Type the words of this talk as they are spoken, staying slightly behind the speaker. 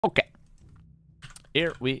Okay.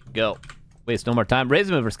 Here we go. Waste no more time.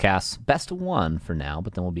 RazerMoon vs. Cass. Best of 1 for now,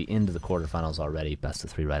 but then we'll be into the quarterfinals already. Best of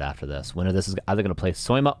 3 right after this. Winner of this is either going to play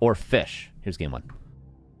Soima or Fish. Here's game 1.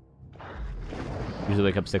 Usually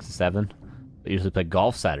wake up 6 to 7. But usually play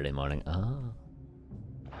golf Saturday morning. Oh.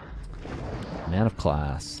 Man of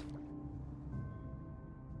class.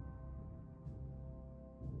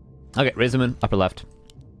 Okay, RazerMoon, upper left.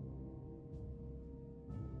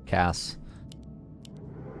 Cass.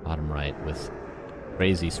 Bottom right with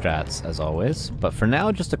crazy strats, as always. But for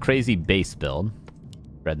now, just a crazy base build.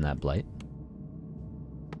 Red in that blight.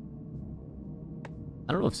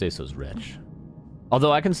 I don't know if Seiso's rich.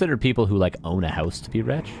 Although I consider people who, like, own a house to be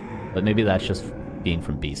rich. But maybe that's just being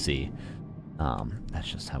from BC. That's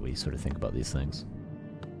just how we sort of think about these things.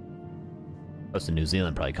 House in New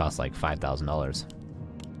Zealand probably costs, like, $5,000.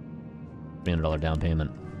 $300 down payment.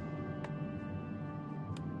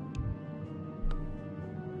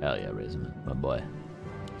 Hell yeah, RazerMoon, my boy.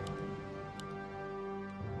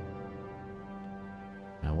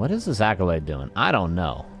 Now, what is this Acolyte doing? I don't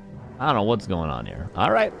know. I don't know what's going on here.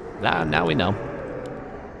 Alright, now we know.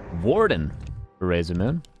 Warden for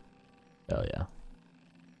RazerMoon. Hell yeah.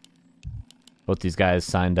 Both these guys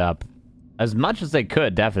signed up as much as they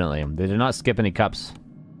could, definitely. They did not skip any cups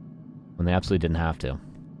when they absolutely didn't have to.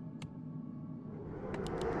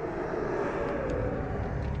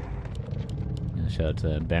 Shout out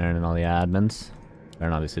to Baron and all the admins.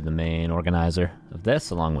 Baron, obviously the main organizer of this,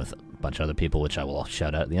 along with a bunch of other people, which I will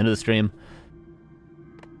shout out at the end of the stream.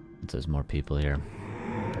 There's more people here.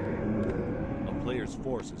 A player's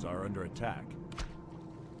forces are under attack.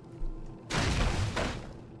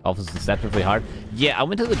 Golf is deceptively hard. Yeah, I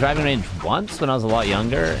went to the driving range once when I was a lot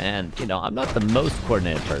younger, and, you know, I'm not the most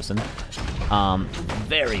coordinated person.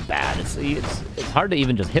 Very bad. It's hard to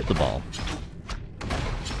even just hit the ball.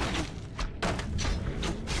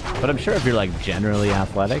 But I'm sure if you're, like, generally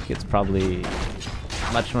athletic, it's probably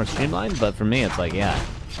much more streamlined. But for me, it's like, yeah,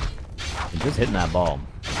 just hitting that ball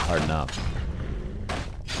hard enough.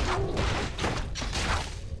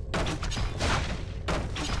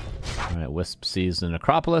 All right, Wisp sees the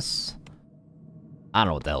Necropolis. I don't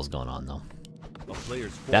know what the hell's going on, though.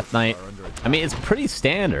 Death Knight. I mean, it's pretty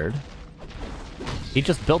standard. He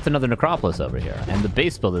just built another Necropolis over here, and the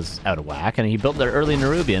base build is out of whack, and he built their early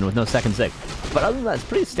Nerubian with no second Zig. But other than that, it's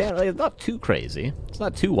pretty standard. Like, it's not too crazy. It's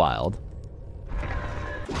not too wild.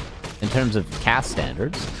 In terms of cast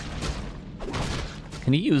standards.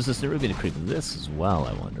 Can he use this Nerubian to creep this as well,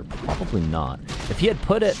 I wonder? Probably not. If he had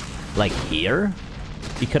put it, like, here,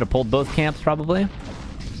 he could have pulled both camps, probably.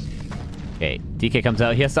 Okay, DK comes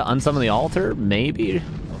out. He has to unsummon the altar, maybe?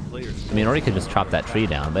 I mean, or he could just chop that tree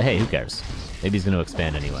down, but hey, who cares? Maybe he's going to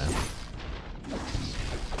expand anyway.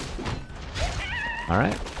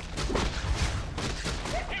 Alright.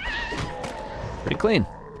 Pretty clean.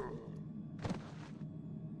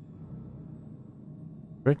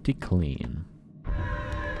 Pretty clean.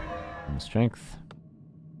 And strength.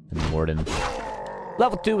 And Warden.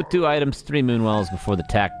 Level 2 with 2 items, 3 Moonwells before the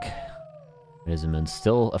tech. RazerMoon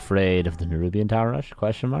still afraid of the Nerubian Tower Rush?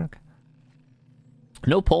 Question mark.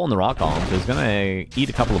 No pull in the rock column, so he's going to eat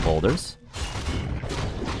a couple of boulders.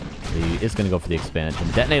 He is going to go for the expansion.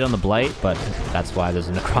 Detonate on the Blight, but that's why there's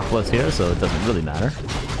a Necropolis here, so it doesn't really matter.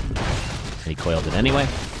 And he coiled it anyway.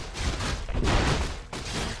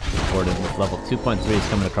 Warden with level 2.3 is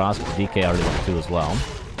coming across, but DK already level 2 as well.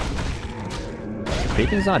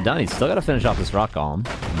 Creeping's not done. He's still got to finish off this rock column.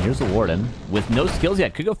 And here's the Warden with no skills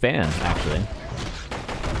yet. Could go fan, actually.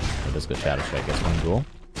 Or just go Shadow Strike, I guess, one duel.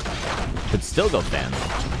 Could still go fan.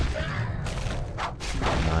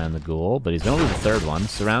 An eye on the Ghoul, but he's going to lose the third one.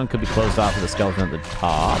 Surround could be closed off with a skeleton at the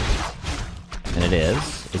top. And it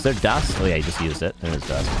is. Is there dust? Oh yeah, he just used it. There is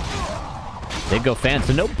dust. They go fan,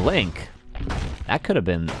 so no blink. That could have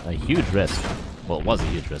been a huge risk. Well, it was a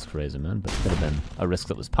huge risk for RazerMoon, but it could have been a risk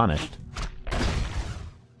that was punished.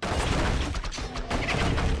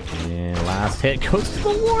 And last hit goes to the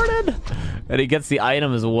Warden! And he gets the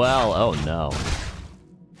item as well. Oh no.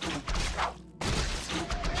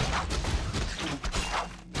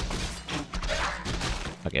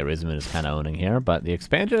 Okay, RazerMoon is kind of owning here, but the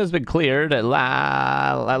expansion has been cleared at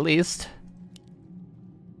least.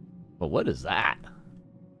 But what is that?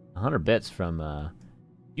 100 bits from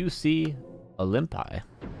UC Olympi.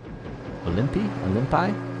 Olympi?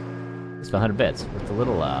 It's 100 bits with a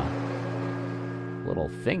little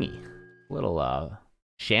thingy. Little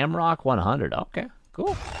Shamrock 100. Okay,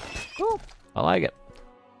 cool. Cool. I like it.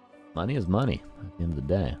 Money is money at the end of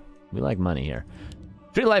the day. We like money here.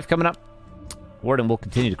 Tree Life coming up. Warden will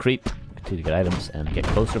continue to creep, continue to get items, and get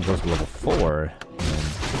closer and closer to level 4.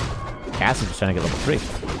 And Cass is just trying to get level 3.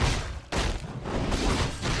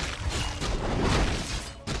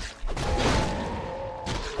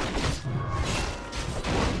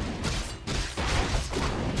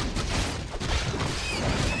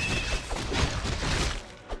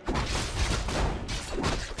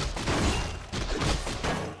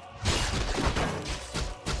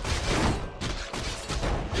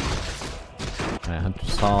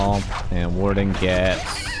 Hunter's Hall, and Warden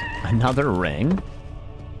gets another ring.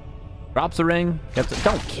 Drops a ring, gets it.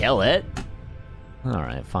 Don't kill it.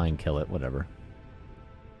 Alright, fine, kill it, whatever.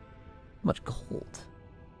 How much gold?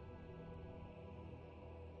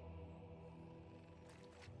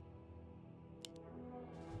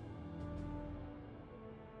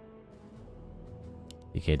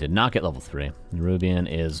 DK did not get level 3.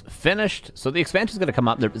 Nerubian is finished. So the expansion is going to come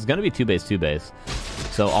up. There is going to be 2 base.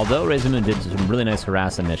 So although RazerMoon did some really nice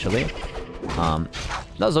harass initially,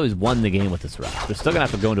 Nuz always won the game with this harass. We're still going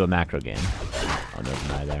to have to go into a macro game. Oh, no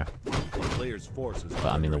deny there. But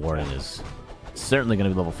I mean, the Warden is certainly going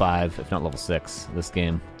to be level 5, if not level 6, this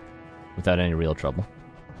game, without any real trouble.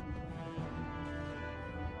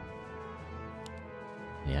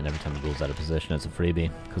 Yeah, and every time the ghoul's out of position, it's a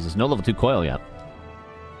freebie, because there's no level 2 coil yet.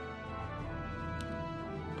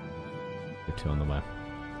 Tier 2 on the way.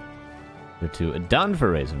 Tier 2 done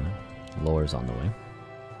for RazerMoon. Lore's on the way.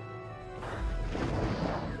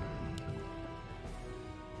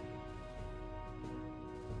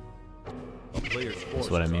 That's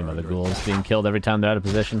what I mean by the ghouls being killed every time they're out of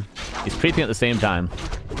position. He's creeping at the same time.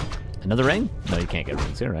 Another ring? No, you can't get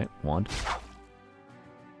rings here, right? Wand.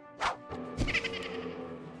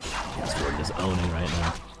 Yes, we're just owning right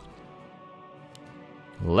now.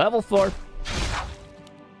 Level 4.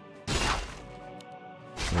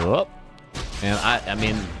 Whoop. And I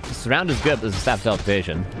mean, surround is good, but there's a staff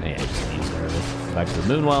teleportation. Yeah, just use it. Back to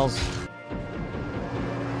the Moonwells.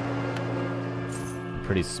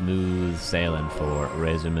 Pretty smooth sailing for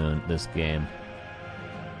RazerMoon this game.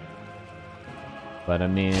 But I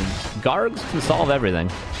mean, Gargs can solve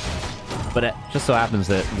everything. But it just so happens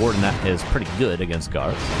that Warden is pretty good against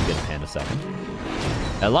Gargs. You get a Panda second.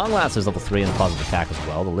 At long last, there's level 3 and a positive attack as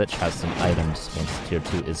well. The Lich has some items once tier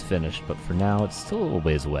 2 is finished, but for now, it's still a little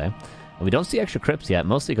ways away. And we don't see extra crypts yet,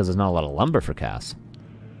 mostly because there's not a lot of lumber for Cass.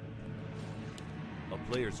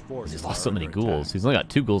 He's lost so many ghouls. He's only got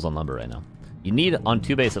 2 ghouls on lumber right now. You need, on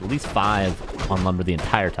 2 base, at least 5 on lumber the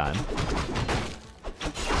entire time.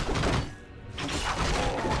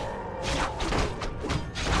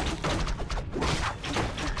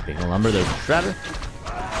 Taking lumber, there's a Shredder.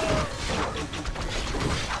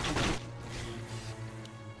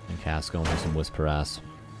 And Cass going for some Whisper Ass.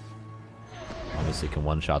 Obviously can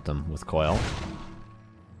one-shot them with Coil.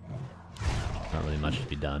 Not really much to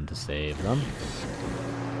be done to save them.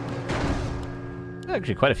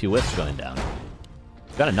 Actually, quite a few whiffs going down.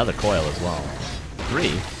 Got another coil as well. 3.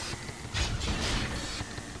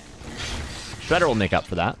 Shredder will make up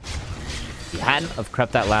for that. If he hadn't have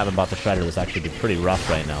crept that lab and bought the Shredder, this actually be pretty rough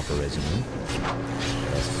right now for RazerMoon.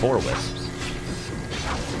 That's 4 wisps.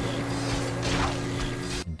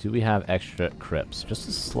 And do we have extra crypts? Just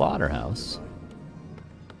a slaughterhouse.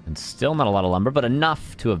 And still not a lot of lumber, but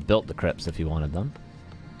enough to have built the crypts if you wanted them.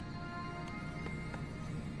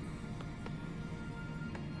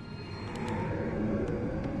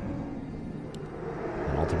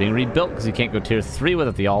 Being rebuilt because you can't go tier 3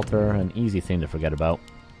 without the altar. An easy thing to forget about.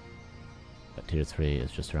 But tier 3 is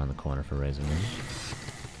just around the corner for RazerMoon.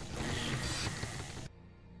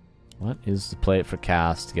 What is the play for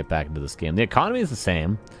Cass to get back into this game? The economy is the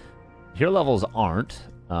same. Tier levels aren't.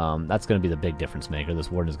 That's going to be the big difference maker. This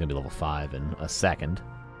Warden is going to be level 5 in a second.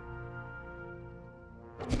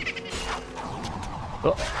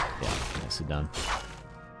 Oh, yeah, nicely done.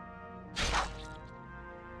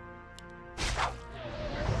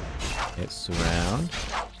 Hit surround.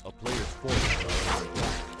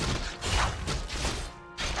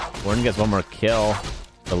 Warden gets one more kill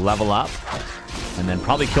to level up. And then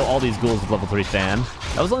probably kill all these ghouls with level 3 fan.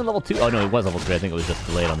 That was only level 2. Oh no, it was level 3. I think it was just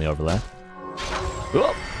delayed on the overlay.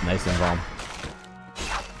 Whoop! Nice invuln.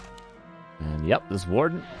 And yep, this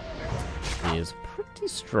Warden is pretty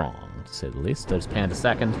strong, to say the least. There's Panda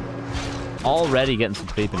second. Already getting some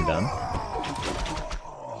creeping done.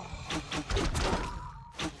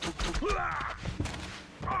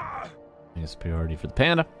 Superiority for the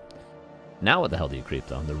Panda. Now what the hell do you creep,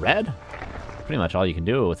 though? The red? Pretty much all you can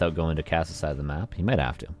do without going to Cass's side of the map. You might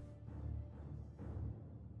have to.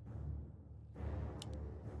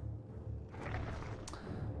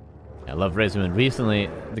 I love RazerMoon. Recently,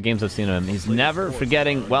 the games I've seen of him, he's never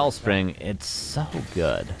forgetting Wellspring. It's so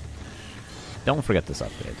good. Don't forget this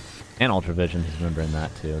upgrade. And Ultra Vision, he's remembering that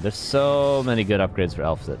too. There's so many good upgrades for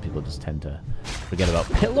elves that people just tend to forget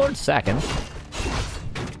about. Pit Lord second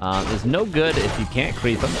is no good if you can't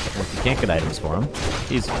creep him, or if you can't get items for him.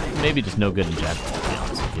 He's maybe just no good in general, to be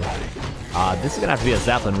honest with you. This is gonna have to be a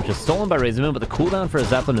Zeppelin, which is stolen by RazerMoon, but the cooldown for a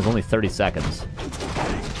Zeppelin is only 30 seconds.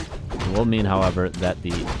 It will mean, however, that the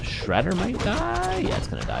Shredder might die. Yeah, it's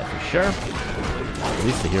gonna die for sure. At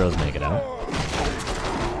least the heroes make it out.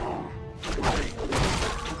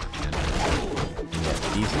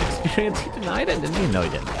 Decent experience. He denied it, didn't he? No, he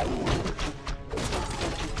didn't.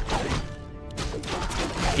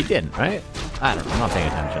 He didn't, right? I don't know. I'm not paying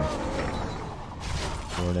attention.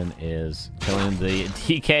 Jordan is killing the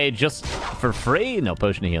TK just for free. No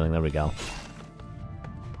potion of healing. There we go.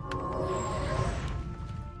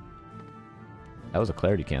 That was a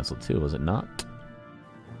clarity cancel too, was it not?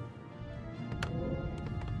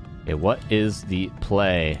 Okay, what is the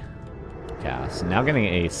play? Cast. Now getting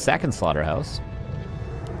a second slaughterhouse.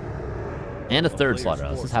 And a third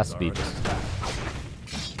slaughterhouse. This has to be just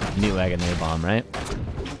Meat Wagon A-Bomb, right?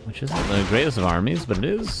 Which isn't the greatest of armies, but it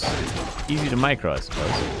is easy to micro, I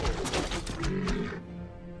suppose.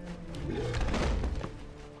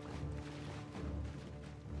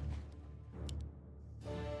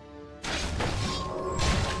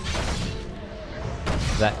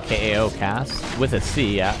 That KAO cast with a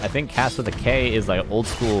C, yeah. I think cast with a K is like old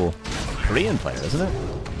school Korean player, isn't it?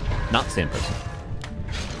 Not the same person.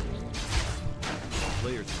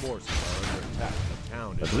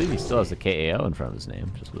 I believe he still has the KAO in front of his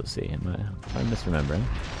name, just with a C. Am I misremembering?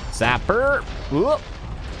 Zapper! Whoop!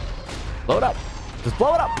 Blow it up! Just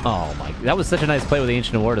blow it up! Oh my, that was such a nice play with the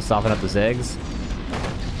Ancient of War to soften up the Ziggs.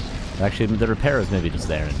 Actually, the repair is maybe just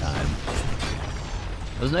there in time.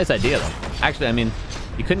 It was a nice idea, though. Actually, I mean,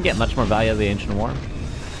 you couldn't get much more value out of the Ancient of War.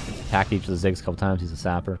 Attack each of the Ziggs a couple times, he's a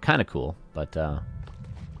sapper. Kind of cool, but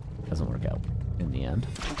doesn't work out in the end.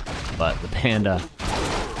 But the Panda...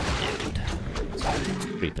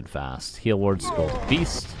 creeping fast. Heal Ward, Skull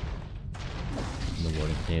Beast. And the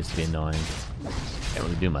warding continues to be annoying. Can't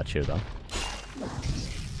really do much here, though.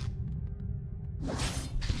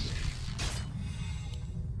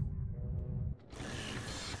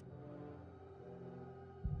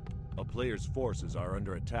 A player's forces are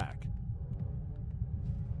under attack.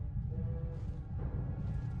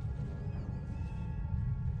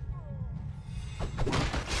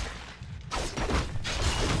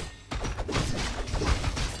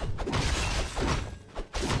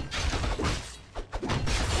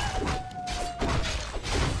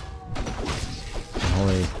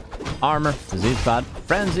 Armor, disease spot,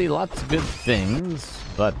 frenzy, lots of good things,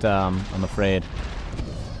 but I'm afraid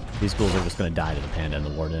these ghouls are just going to die to the Panda and the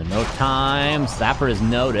Warden in no time. Zapper is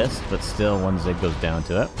noticed, but still one Zig goes down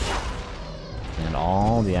to it. And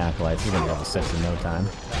all the Acolytes, he's going to level 6 in no time.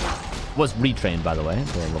 Was retrained, by the way,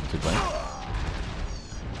 for a level 2 play.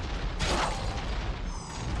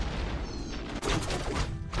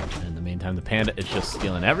 And in the meantime, the Panda is just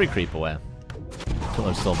stealing every creep away.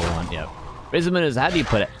 Killer Silver 1, yep. RazerMoon is, how do you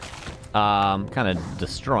put it? Kind of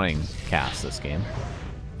destroying cast this game.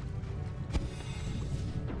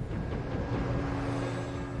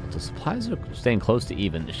 The supplies are staying close to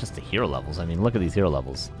even. It's just the hero levels. I mean, look at these hero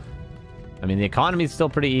levels. I mean, the economy is still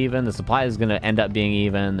pretty even. The supply is going to end up being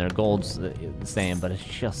even. Their gold's the same, but it's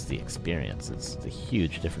just the experience. It's the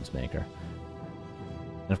huge difference maker.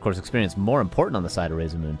 And of course, experience more important on the side of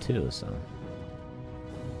RazerMoon too, so...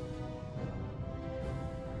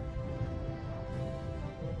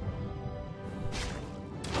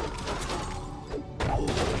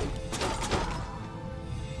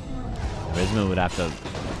 RazerMoon would have to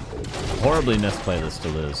horribly misplay this to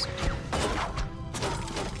lose.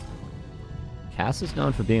 Cass is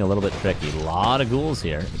known for being a little bit tricky. A lot of ghouls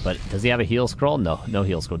here, but does he have a heal scroll? No, no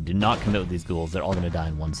heal scroll. Do not commit with these ghouls. They're all going to die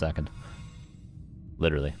in 1 second.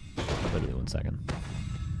 Literally. Literally 1 second.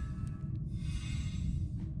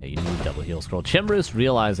 Yeah, you need double heal scroll. Chimbrus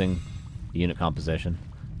realizing the unit composition.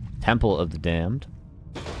 Temple of the Damned.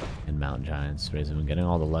 And Mountain Giants. RazerMoon getting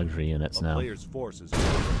all the luxury units now.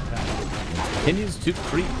 Continues to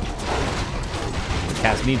creep. The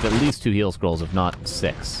cast needs at least 2 heal scrolls, if not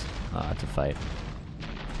 6, to fight.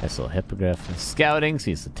 Nice little Hippogriff. Scouting,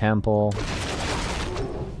 sees the temple.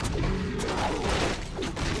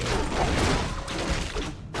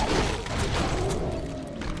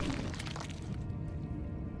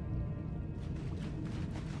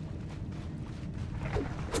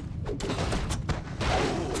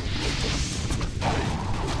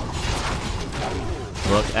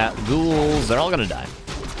 Look at ghouls. They're all gonna die.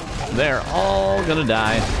 They're all gonna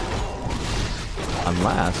die.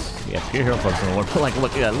 Unless, yeah, pure hero focus on the war. But like,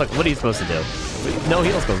 look, yeah, look, what are you supposed to do? No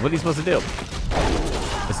heal spells. What are you supposed to do?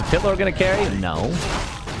 Is the Pit Lord gonna carry? No.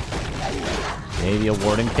 Maybe a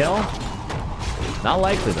Warden kill? Not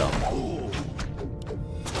likely though.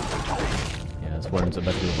 Yeah, this Warden's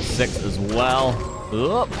about to be level 6 as well.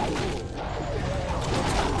 Oop.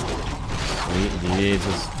 Sweet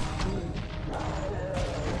Jesus.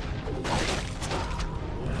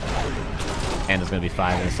 And it's gonna be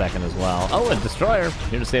 5 in a second as well. Oh, a Destroyer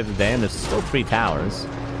here to save the day, and there's still 3 towers.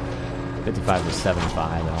 55 to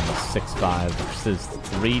 75, and almost 6-5 versus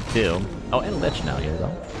 3-2. Oh, and Lich now here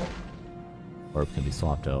though. Orb can be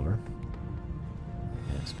swapped over.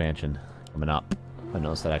 And expansion coming up. I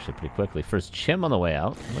noticed that actually pretty quickly. First Chim on the way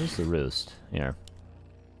out. Where's the Roost? Here.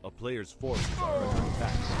 A player's forces are under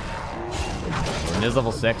attack. Warden is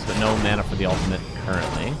level 6, but no mana for the ultimate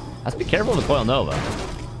currently. Has to be careful with the Coil Nova.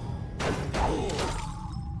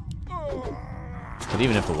 But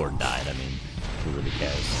even if the Warden died, I mean, who really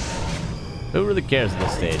cares? Who really cares at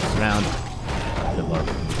this stage? It's around the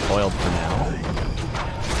coiled for now.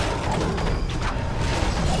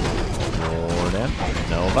 Warden,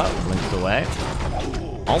 Nova, blinks away.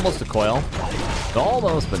 Almost a coil.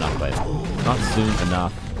 Almost, but not quite. Not soon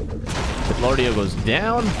enough. The Lordio goes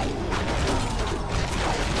down.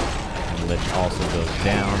 And Lich also goes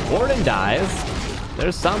down. Warden dies.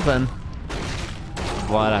 There's something.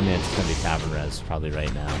 But I mean, it's gonna be Tavern Res probably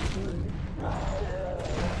right now.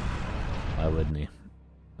 Why wouldn't he?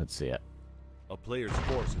 Let's see it. A player's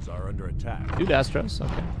forces are under attack. 2 Destros,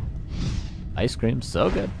 okay. Ice cream, so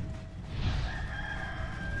good.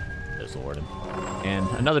 There's the Warden. And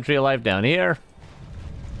another Tree of Life down here.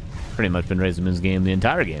 Pretty much been RazerMoon's game the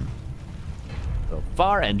entire game so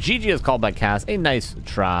far. And GG is called by Cass. A nice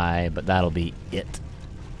try, but that'll be it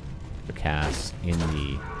for Cass in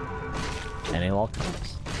the NA LUL Cup.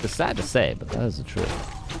 It's sad to say, but that is the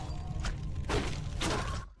truth.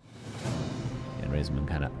 And RazerMoon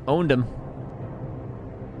kind of owned him.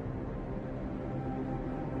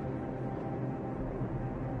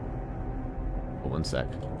 Oh, 1 sec.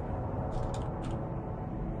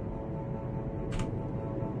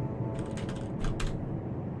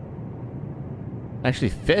 Actually,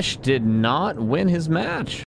 Fish did not win his match.